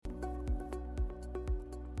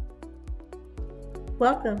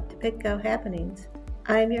Welcome to PitGo Happenings.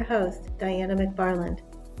 I'm your host, Diana McFarland.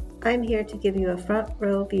 I'm here to give you a front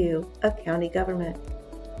row view of county government.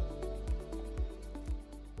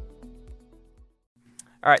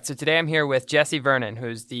 All right, so today I'm here with Jesse Vernon,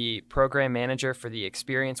 who's the program manager for the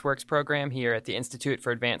ExperienceWorks program here at the Institute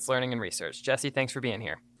for Advanced Learning and Research. Jesse, thanks for being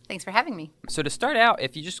here. Thanks for having me. So to start out,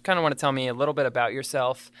 if you just kind of want to tell me a little bit about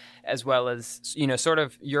yourself, as well as, sort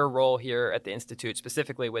of your role here at the Institute,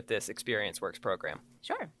 specifically with this ExperienceWorks program.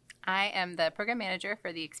 Sure. I am the program manager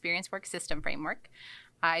for the ExperienceWorks system framework.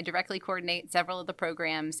 I directly coordinate several of the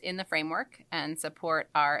programs in the framework and support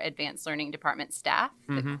our advanced learning department staff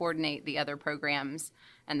that coordinate the other programs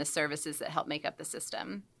and the services that help make up the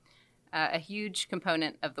system. A huge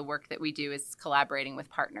component of the work that we do is collaborating with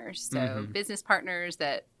partners. So business partners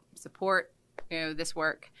that support this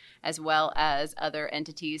work, as well as other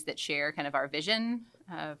entities that share kind of our vision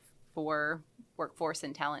for workforce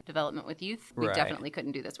and talent development with youth. We definitely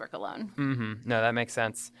couldn't do this work alone. No, that makes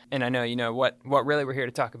sense. And I know, what really we're here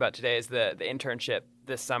to talk about today is the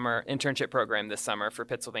internship program this summer for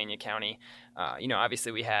Pittsylvania County.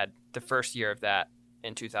 Obviously we had the first year of that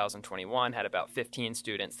in 2021, had about 15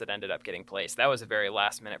 students that ended up getting placed. That was a very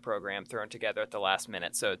last-minute program thrown together at the last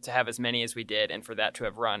minute. So to have as many as we did and for that to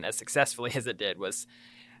have run as successfully as it did was,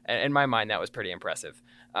 in my mind, that was pretty impressive.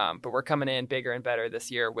 But we're coming in bigger and better this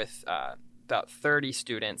year with about 30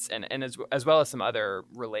 students and as well as some other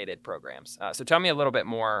related programs. So tell me a little bit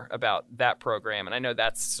more about that program. And I know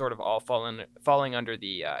that's sort of all falling under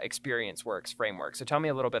the ExperienceWorks framework. So tell me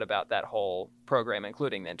a little bit about that whole program,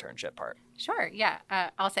 including the internship part. Sure, yeah.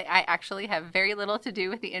 I'll say I actually have very little to do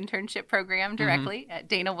with the internship program directly.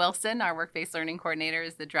 Dana Wilson, our work-based learning coordinator,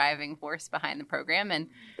 is the driving force behind the program, and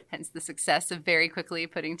hence the success of very quickly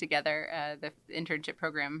putting together the internship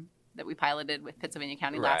program that we piloted with Pittsylvania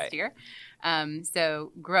County last year.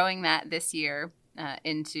 So growing that this year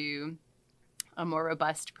into a more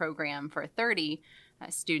robust program for 30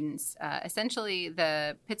 students. Essentially,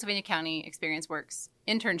 the Pittsylvania County ExperienceWorks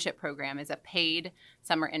internship program is a paid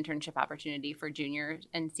summer internship opportunity for junior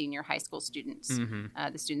and senior high school students.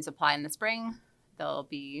 The students apply in the spring. They'll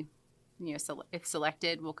be, if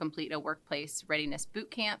selected, will complete a workplace readiness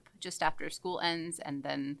boot camp just after school ends, and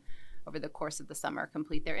then over the course of the summer,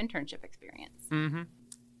 complete their internship experience.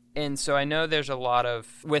 And so I know there's a lot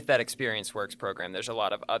with that ExperienceWorks program, there's a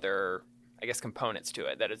lot of other, components to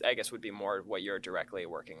it that is, would be more what you're directly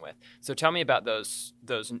working with. So tell me about those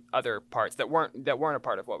other parts that weren't a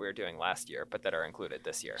part of what we were doing last year, but that are included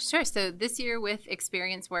this year. Sure. So this year with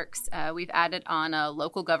ExperienceWorks, we've added on a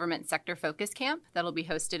local government sector focus camp that'll be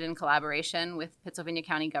hosted in collaboration with Pittsylvania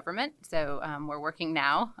County government. So we're working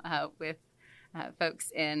now with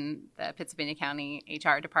folks in the Pittsylvania County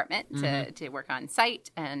HR department to work on site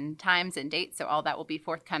and times and dates. So all that will be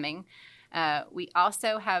forthcoming. We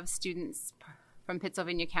also have students from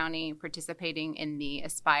Pittsylvania County participating in the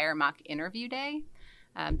Aspire Mock Interview Day.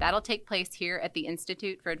 That'll take place here at the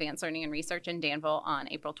Institute for Advanced Learning and Research in Danville on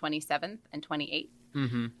April 27th and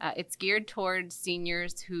 28th. It's geared towards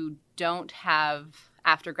seniors who don't have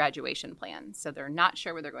after graduation plans. So they're not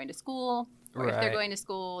sure where they're going to school, or if they're going to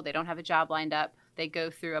school, they don't have a job lined up. They go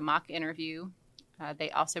through a mock interview. They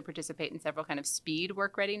also participate in several kind of speed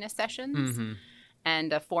work readiness sessions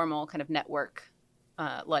and a formal kind of network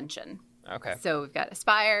luncheon. Okay. So we've got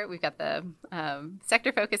Aspire, we've got the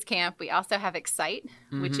Sector Focus Camp. We also have Excite,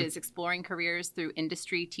 which is exploring careers through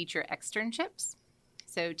industry teacher externships.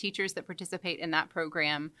 So teachers that participate in that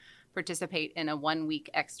program participate in a 1-week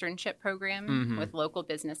externship program with local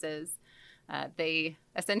businesses. They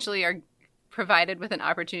essentially are provided with an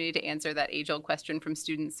opportunity to answer that age-old question from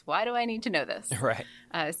students, why do I need to know this? Right.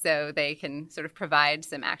 So they can sort of provide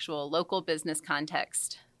some actual local business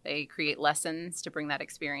context. They create lessons to bring that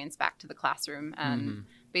experience back to the classroom.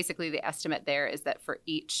 Basically, the estimate there is that for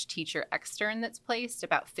each teacher extern that's placed,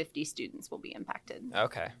 about 50 students will be impacted.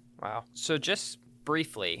 Okay. Wow. So just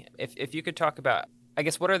briefly, if you could talk about,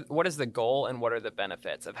 what is the goal and what are the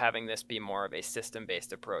benefits of having this be more of a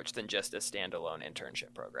system-based approach than just a standalone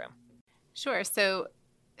internship program? Sure. So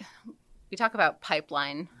we talk about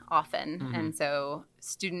pipeline often, and so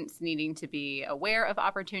students needing to be aware of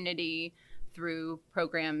opportunity through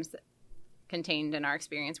programs contained in our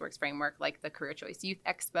ExperienceWorks framework, like the Career Choice Youth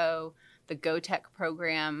Expo, the GoTech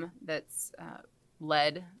program that's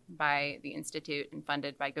led by the Institute and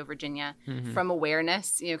funded by Go Virginia. From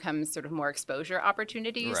awareness, comes sort of more exposure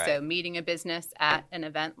opportunities. Right. So meeting a business at an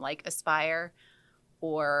event like Aspire,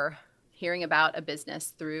 or hearing about a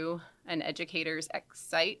business through an educator's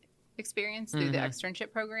Excite experience through the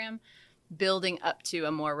externship program, building up to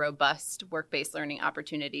a more robust work-based learning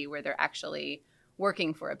opportunity where they're actually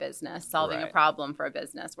working for a business, solving Right. a problem for a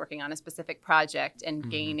business, working on a specific project, and Mm-hmm.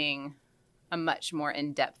 gaining a much more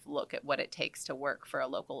in-depth look at what it takes to work for a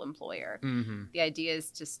local employer. Mm-hmm. The idea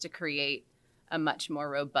is just to create a much more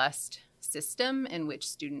robust system in which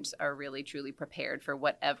students are really truly prepared for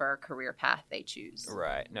whatever career path they choose.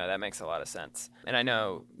 Right. No, that makes a lot of sense. And I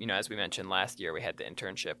know, as we mentioned last year, we had the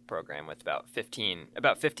internship program with about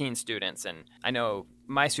 15 students. And I know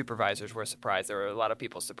my supervisors were surprised. There were a lot of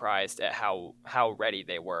people surprised at how ready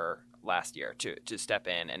they were last year to step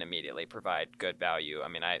in and immediately provide good value. I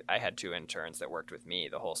mean, I had 2 interns that worked with me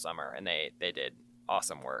the whole summer, and they did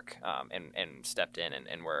awesome work and stepped in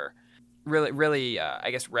and were really,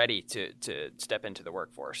 I guess, ready to step into the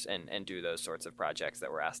workforce and do those sorts of projects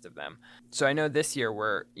that were asked of them. So I know this year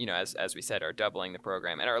we're, as we said, are doubling the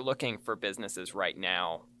program and are looking for businesses right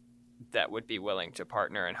now that would be willing to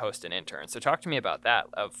partner and host an intern. So talk to me about that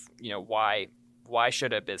of, why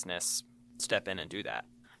should a business step in and do that?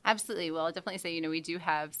 Absolutely. Well, I'll definitely say, we do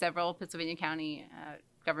have several Pittsylvania County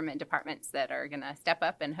government departments that are going to step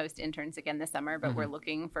up and host interns again this summer, but we're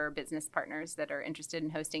looking for business partners that are interested in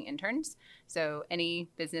hosting interns. So any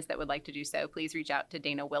business that would like to do so, please reach out to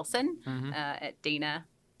Dana Wilson at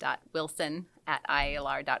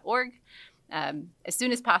dana.wilson@ialr.org. As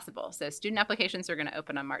soon as possible. So student applications are going to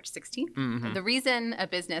open on March 16th. Mm-hmm. The reason a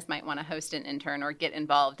business might want to host an intern or get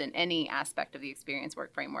involved in any aspect of the Experience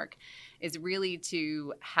Work framework is really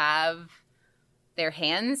to have their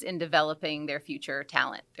hands in developing their future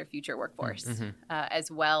talent, their future workforce,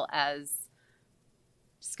 as well as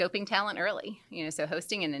scoping talent early. So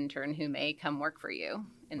hosting an intern who may come work for you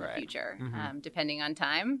in the future, depending on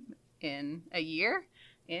time, in a year,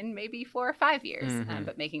 in maybe 4 or 5 years,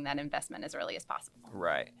 but making that investment as early as possible.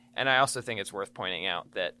 Right. And I also think it's worth pointing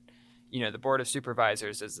out that, the Board of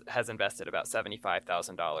Supervisors has invested about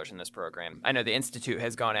 $75,000 in this program. I know the Institute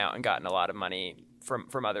has gone out and gotten a lot of money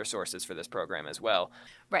from other sources for this program as well.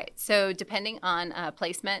 Right. So depending on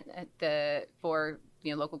placement for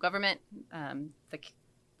local government, the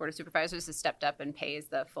Board of Supervisors has stepped up and pays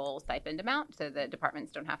the full stipend amount so that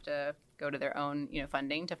departments don't have to go to their own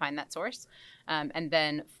funding to find that source. And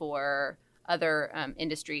then for other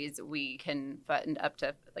industries, we can fund up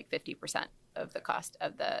to like 50% of the cost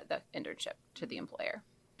of the internship to the employer.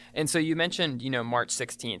 And so you mentioned, March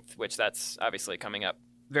 16th, which that's obviously coming up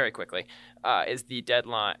very quickly, is the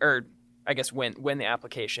deadline, or I guess when the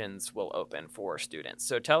applications will open for students.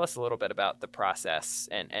 So tell us a little bit about the process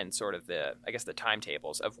and sort of the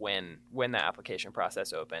timetables of when the application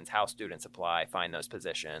process opens, how students apply, find those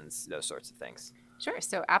positions, those sorts of things. Sure.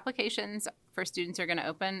 So applications for students are going to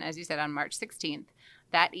open, as you said, on March 16th.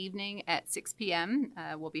 That evening at 6 p.m.,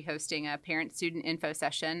 we'll be hosting a parent-student info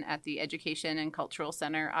session at the Education and Cultural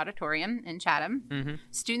Center Auditorium in Chatham. Mm-hmm.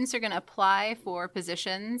 Students are going to apply for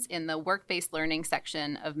positions in the work-based learning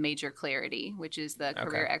section of Major Clarity, which is the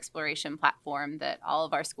career exploration platform that all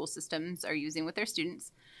of our school systems are using with their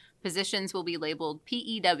students. Positions will be labeled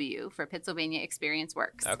PEW for Pittsylvania Experience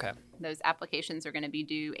Works. Okay. Those applications are going to be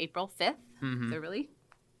due April 5th, so really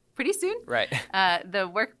pretty soon. Right. The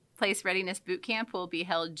Workplace Readiness Boot Camp will be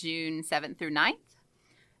held June 7th through 9th.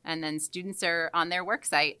 And then students are on their work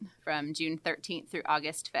site from June 13th through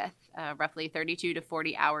August 5th, roughly 32 to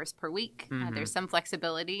 40 hours per week. There's some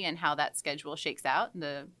flexibility in how that schedule shakes out.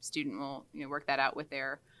 The student will work that out with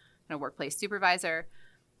their workplace supervisor.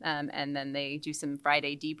 And then they do some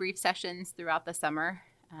Friday debrief sessions throughout the summer.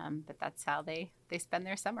 But that's how they spend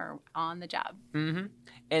their summer on the job. Mm-hmm.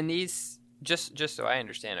 And these, just so I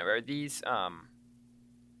understand, are these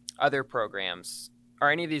other programs,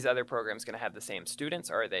 are any of these other programs going to have the same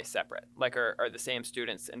students, or are they separate? Like, are the same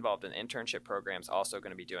students involved in internship programs also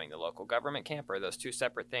going to be doing the local government camp? Or are those two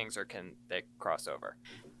separate things, or can they cross over?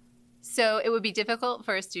 So it would be difficult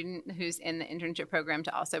for a student who's in the internship program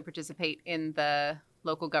to also participate in the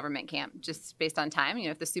local government camp, just based on time.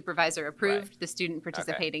 If the supervisor approved the student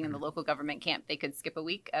participating in the local government camp, they could skip a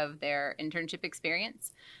week of their internship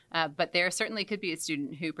experience. But there certainly could be a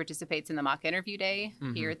student who participates in the mock interview day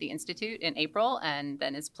here at the Institute in April and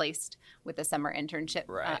then is placed with a summer internship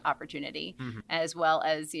opportunity, as well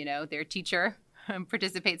as, their teacher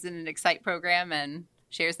participates in an Excite program and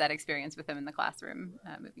shares that experience with them in the classroom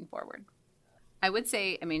moving forward. I would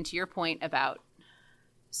say, to your point about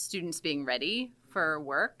students being ready for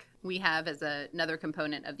work, we have as another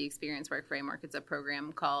component of the Experience Work framework, it's a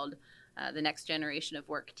program called the Next Generation of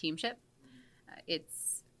Work Teamship.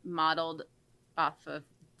 It's modeled off of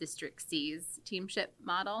District C's teamship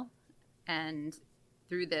model, and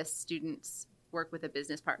through this, students work with a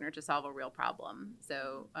business partner to solve a real problem.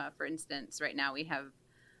 So, for instance, right now we have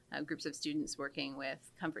groups of students working with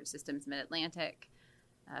Comfort Systems Mid-Atlantic,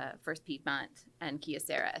 First Piedmont, and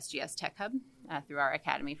Kyocera SGS Tech Hub through our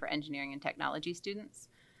Academy for Engineering and Technology students.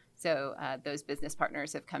 So those business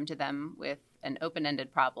partners have come to them with an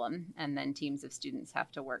open-ended problem, and then teams of students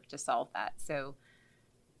have to work to solve that. So,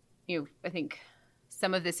 I think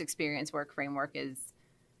some of this experience work framework is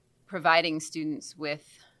providing students with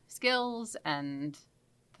skills and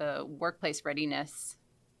the workplace readiness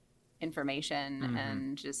information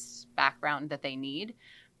and just background that they need,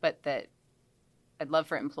 but that I'd love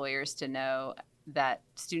for employers to know that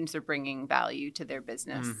students are bringing value to their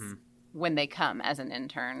business when they come as an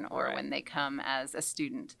intern or when they come as a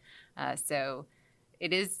student. So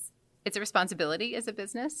it's a responsibility as a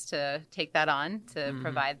business to take that on, to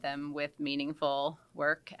provide them with meaningful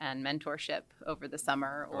work and mentorship over the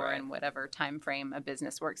summer or in whatever time frame a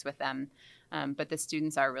business works with them. But the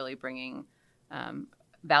students are really bringing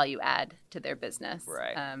value add to their business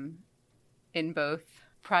in both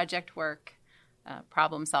project work,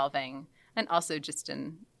 problem solving, and also just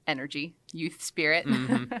an energy, youth spirit.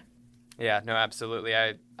 Yeah, no, absolutely.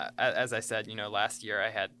 As I said, last year I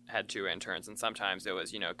had 2 interns, and sometimes it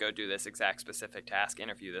was, go do this exact specific task,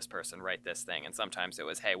 interview this person, write this thing. And sometimes it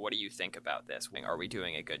was, hey, what do you think about this? Are we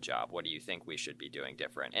doing a good job? What do you think we should be doing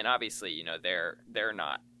different? And obviously, they're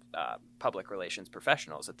not public relations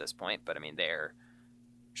professionals at this point, but I mean, they're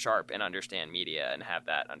sharp and understand media and have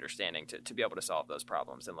that understanding to be able to solve those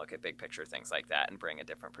problems and look at big picture things like that and bring a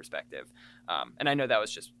different perspective. And I know that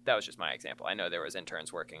was just my example. I know there was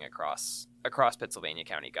interns working across Pittsylvania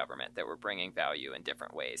County government that were bringing value in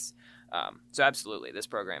different ways. So absolutely, this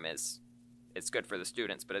program it's good for the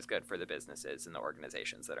students, but it's good for the businesses and the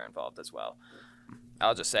organizations that are involved as well.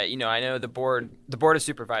 I'll just say, I know the board of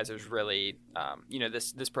supervisors really,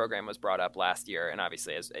 this program was brought up last year, and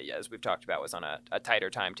obviously, as we've talked about, was on a tighter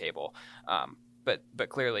timetable. But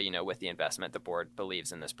clearly, with the investment, the board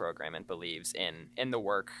believes in this program and believes in the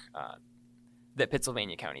work that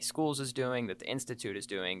Pittsylvania County Schools is doing, that the Institute is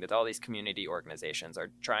doing, that all these community organizations are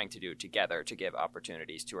trying to do together to give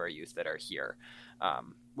opportunities to our youth that are here,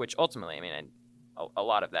 which ultimately, a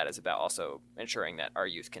lot of that is about also ensuring that our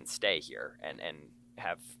youth can stay here and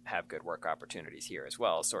have good work opportunities here as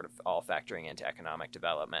well, sort of all factoring into economic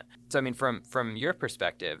development. So, from your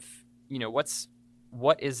perspective,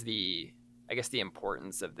 what is the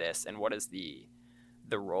importance of this, and what is the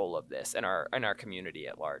role of this in our community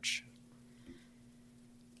at large?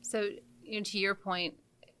 So, to your point,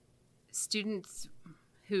 students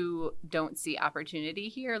who don't see opportunity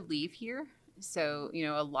here leave here. So,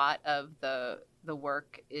 a lot of the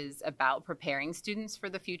work is about preparing students for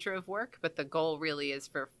the future of work, but the goal really is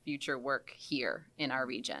for future work here in our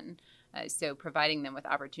region. So providing them with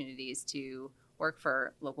opportunities to work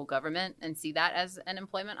for local government and see that as an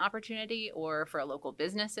employment opportunity, or for a local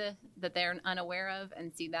business that they're unaware of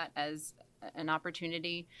and see that as an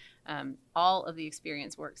opportunity. All of the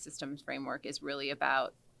Experience Work Systems framework is really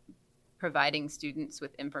about providing students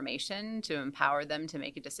with information to empower them to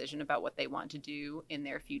make a decision about what they want to do in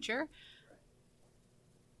their future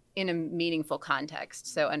in a meaningful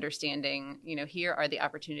context. So understanding, here are the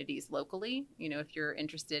opportunities locally. If you're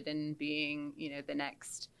interested in being, the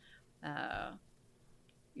next,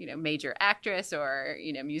 major actress or,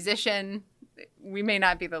 musician, we may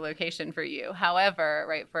not be the location for you.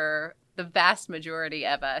 However, for the vast majority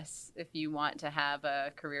of us, if you want to have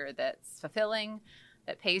a career that's fulfilling,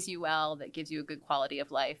 that pays you well, that gives you a good quality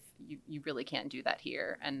of life, you really can't do that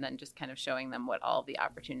here. And then just kind of showing them what all the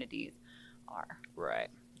opportunities are. Right.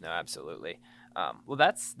 No, absolutely. Well,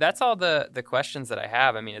 that's all the questions that I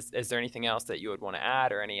have. Is there anything else that you would want to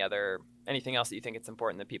add, or anything else that you think it's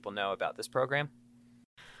important that people know about this program?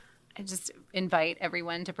 I just invite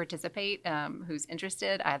everyone to participate who's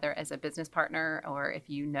interested, either as a business partner or if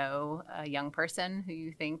you know a young person who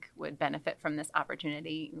you think would benefit from this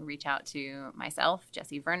opportunity, reach out to myself,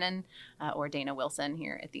 Jessie Vernon, or Dana Wilson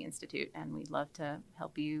here at the Institute, and we'd love to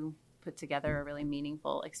help you put together a really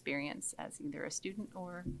meaningful experience as either a student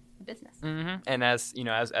or a business. Mm-hmm. And as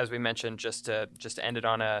we mentioned, just to end it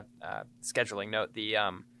on a scheduling note, the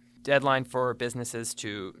deadline for businesses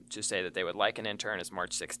to say that they would like an intern is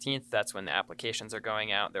March 16th. That's when the applications are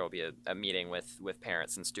going out. There will be a meeting with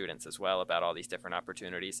parents and students as well about all these different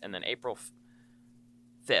opportunities. And then April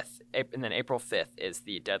 5th is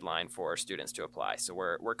the deadline for students to apply. So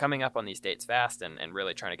we're coming up on these dates fast and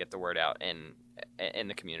really trying to get the word out in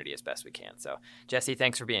the community as best we can. So, Jessie,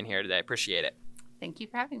 thanks for being here today. Appreciate it. Thank you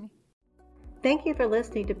for having me. Thank you for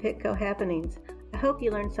listening to PITCO Happenings. I hope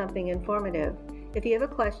you learned something informative. If you have a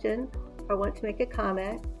question or want to make a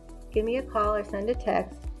comment, give me a call or send a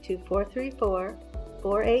text to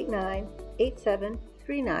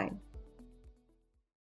 434-489-8739.